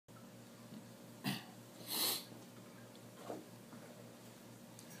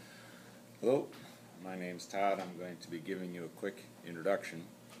Hello, my name's Todd. I'm going to be giving you a quick introduction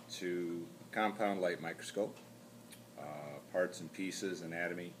to compound light microscope, parts and pieces,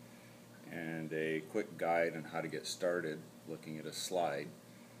 anatomy, and a quick guide on how to get started looking at a slide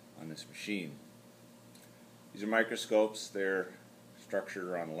on this machine. These are microscopes. They're structured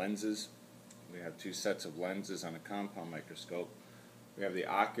around lenses. We have two sets of lenses on a compound microscope. We have the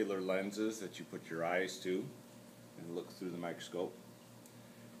ocular lenses that you put your eyes to and look through the microscope.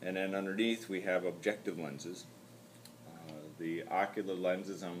 And then underneath we have objective lenses. The ocular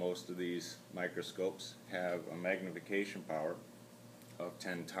lenses on most of these microscopes have a magnification power of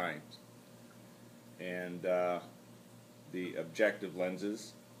 10 times. And the objective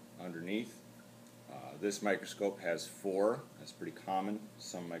lenses underneath, this microscope has 4. That's pretty common.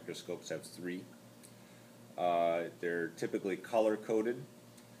 Some microscopes have 3. They're typically color-coded: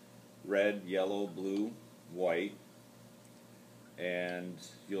 red, yellow, blue, white. And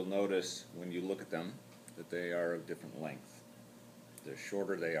you'll notice when you look at them that they are of different length. The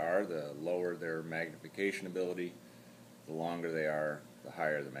shorter they are, the lower their magnification ability. The longer they are, the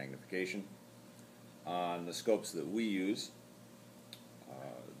higher the magnification. On the scopes that we use,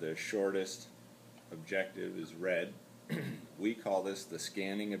 the shortest objective is red. We call this the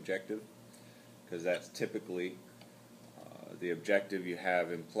scanning objective because that's typically the objective you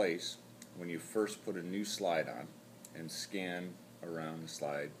have in place when you first put a new slide on and scan around the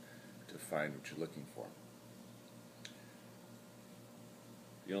slide to find what you're looking for.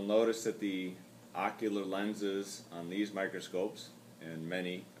 You'll notice that the ocular lenses on these microscopes and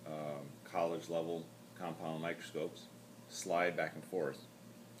many college level compound microscopes slide back and forth.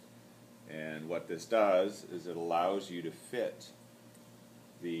 And what this does is it allows you to fit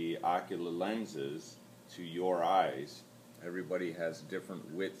the ocular lenses to your eyes. Everybody has a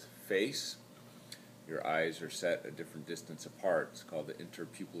different width face. Your eyes are set a different distance apart. It's called the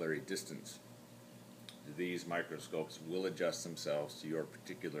interpupillary distance. These microscopes will adjust themselves to your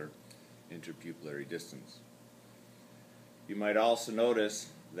particular interpupillary distance. You might also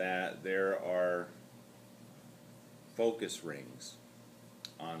notice that there are focus rings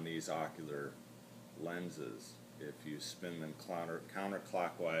on these ocular lenses. If you spin them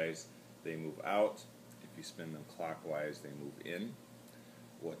counterclockwise, they move out. If you spin them clockwise, they move in.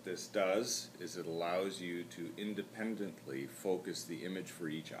 What this does is it allows you to independently focus the image for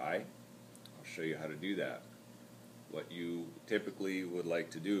each eye. I'll show you how to do that. What you typically would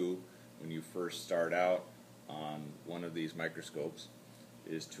like to do when you first start out on one of these microscopes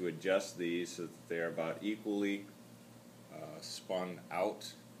is to adjust these so that they are about equally spun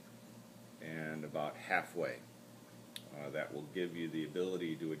out and about halfway. That will give you the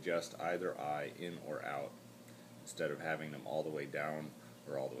ability to adjust either eye in or out instead of having them all the way down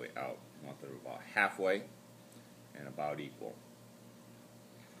or all the way out. You want them about halfway and about equal.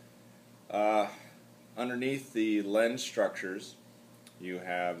 Underneath the lens structures you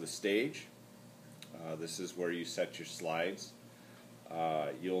have the stage. This is where you set your slides.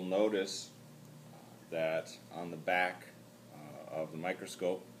 You'll notice that on the back of the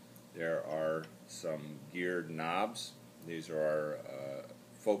microscope there are some geared knobs. These are our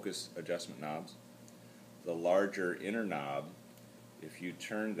focus adjustment knobs. The larger inner knob, if you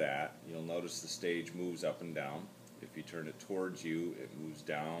turn that, you'll notice the stage moves up and down. If you turn it towards you, it moves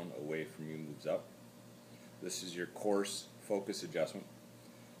down, away from you, moves up. This is your coarse focus adjustment.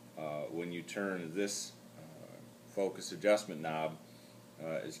 When you turn this focus adjustment knob,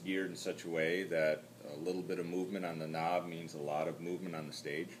 is geared in such a way that a little bit of movement on the knob means a lot of movement on the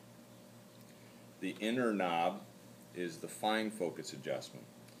stage. The inner knob is the fine focus adjustment.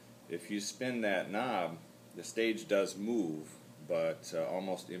 If you spin that knob, the stage does move, but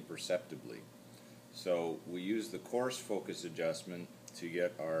almost imperceptibly. So we use the coarse focus adjustment to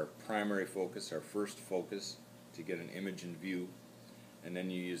get our primary focus, our first focus, to get an image in view, and then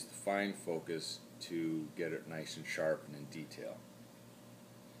you use the fine focus to get it nice and sharp and in detail.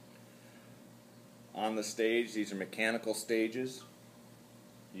 On the stage, these are mechanical stages.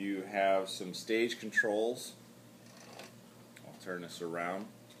 You have some stage controls. I'll turn this around.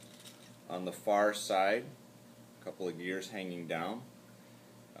 On the far side, a couple of gears hanging down.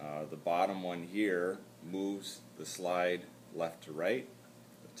 The bottom one here moves the slide left to right.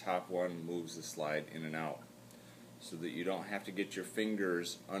 The top one moves the slide in and out, so that you don't have to get your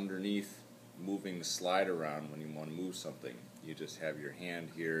fingers underneath moving the slide around when you want to move something. You just have your hand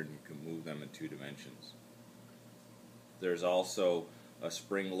here and you can move them in 2 dimensions. There's also a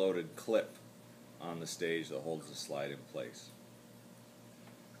spring-loaded clip on the stage that holds the slide in place.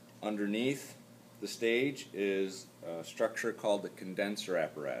 Underneath the stage is a structure called the condenser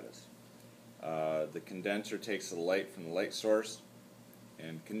apparatus. The condenser takes the light from the light source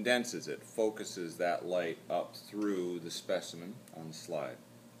and condenses it, focuses that light up through the specimen on the slide.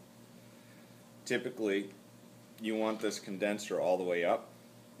 Typically, you want this condenser all the way up.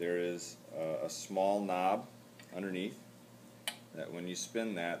 There is a small knob underneath that when you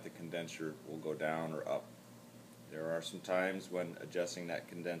spin that, the condenser will go down or up. There are some times when adjusting that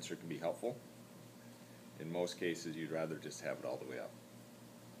condenser can be helpful. In most cases, you'd rather just have it all the way up.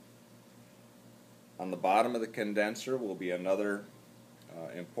 On the bottom of the condenser will be another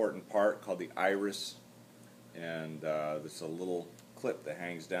important part called the iris, and there's a little clip that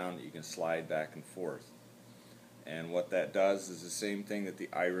hangs down that you can slide back and forth. And what that does is the same thing that the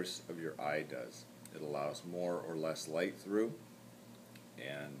iris of your eye does. It allows more or less light through,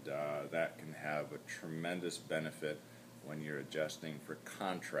 and that can have a tremendous benefit when you're adjusting for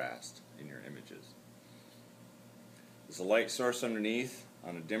contrast in your images. There's a light source underneath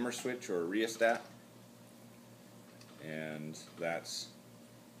on a dimmer switch or a rheostat, and that's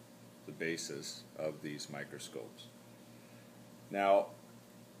the basis of these microscopes. Now,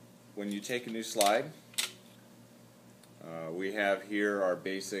 when you take a new slide, we have here our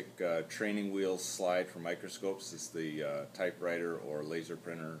basic training wheels slide for microscopes. It's the typewriter or laser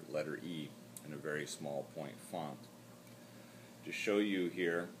printer letter E in a very small point font. To show you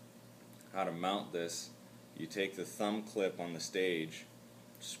here how to mount this, you take the thumb clip on the stage,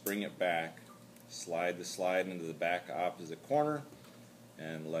 spring it back, slide the slide into the back opposite corner,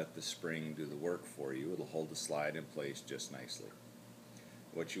 and let the spring do the work for you. It'll hold the slide in place just nicely.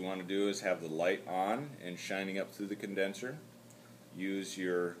 What you want to do is have the light on and shining up through the condenser. Use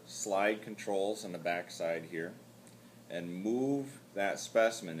your slide controls on the back side here and move that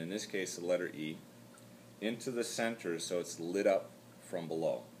specimen, in this case the letter E, into the center so it's lit up from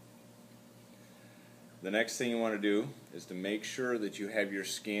below. The next thing you want to do is to make sure that you have your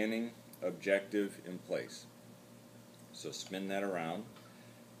scanning objective in place. So spin that around,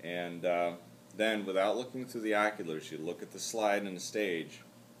 and then without looking through the oculars, you look at the slide and the stage.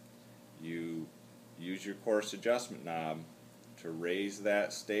 You use your coarse adjustment knob to raise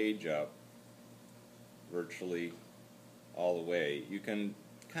that stage up virtually all the way. You can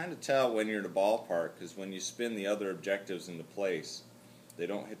kind of tell when you're in a ballpark because when you spin the other objectives into place, they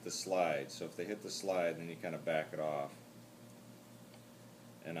don't hit the slide. So if they hit the slide, then you kind of back it off.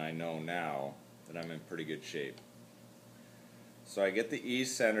 And I know now that I'm in pretty good shape. So I get the E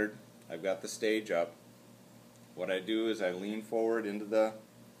centered, I've got the stage up. What I do is I lean forward into the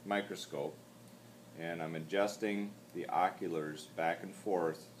microscope and I'm adjusting the oculars back and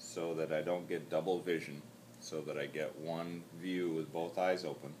forth so that I don't get double vision, so that I get one view with both eyes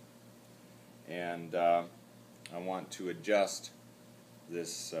open. And I want to adjust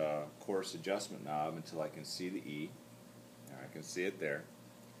this coarse adjustment knob until I can see the E. I can see it there.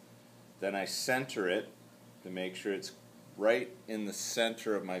 Then I center it to make sure it's right in the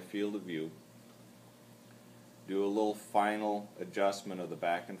center of my field of view. Do a little final adjustment of the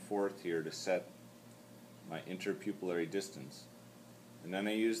back and forth here to set my interpupillary distance. And then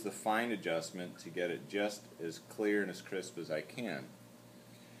I use the fine adjustment to get it just as clear and as crisp as I can.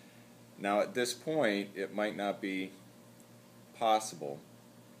 Now at this point, it might not be possible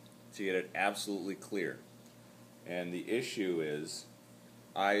to get it absolutely clear. And the issue is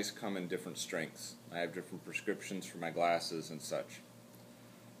eyes come in different strengths. I have different prescriptions for my glasses and such.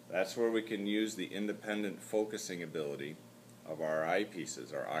 That's where we can use the independent focusing ability of our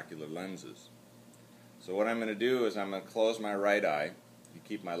eyepieces, our ocular lenses. So what I'm going to do is I'm going to close my right eye and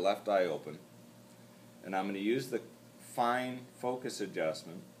keep my left eye open, and I'm going to use the fine focus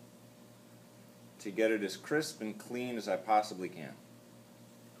adjustment to get it as crisp and clean as I possibly can.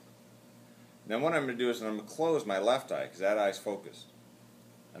 Then what I'm going to do is I'm going to close my left eye because that eye's focused,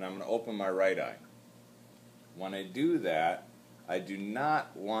 and I'm going to open my right eye. When I do that, I do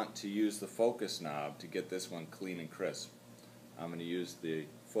not want to use the focus knob to get this one clean and crisp. I'm going to use the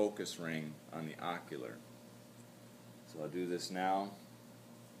focus ring on the ocular. So I'll do this now.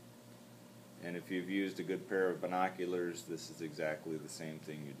 And if you've used a good pair of binoculars, this is exactly the same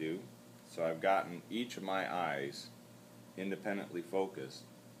thing you do. So I've gotten each of my eyes independently focused,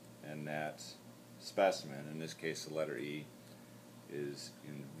 and that specimen, in this case the letter E, is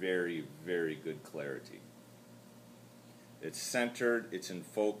in very, very good clarity. It's centered, it's in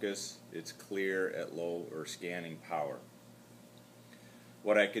focus, it's clear at low or scanning power.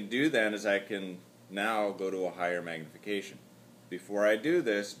 What I can do then is I can now go to a higher magnification. Before I do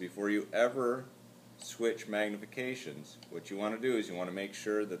this, before you ever switch magnifications, what you want to do is you want to make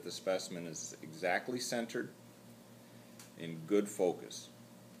sure that the specimen is exactly centered in good focus.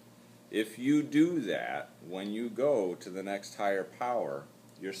 If you do that, when you go to the next higher power,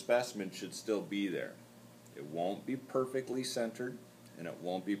 your specimen should still be there. It won't be perfectly centered, and it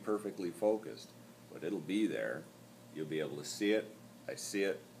won't be perfectly focused, but it'll be there. You'll be able to see it. I see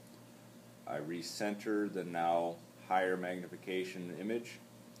it. I recenter the now higher magnification image,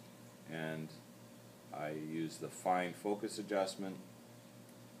 and I use the fine focus adjustment,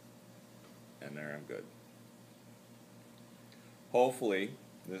 and there I'm good. Hopefully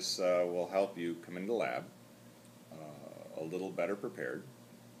this will help you come into the lab a little better prepared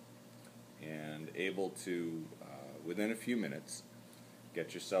and able to, within a few minutes,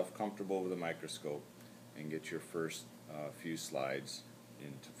 get yourself comfortable with a microscope and get your first few slides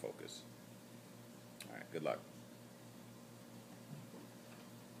into focus. All right, good luck.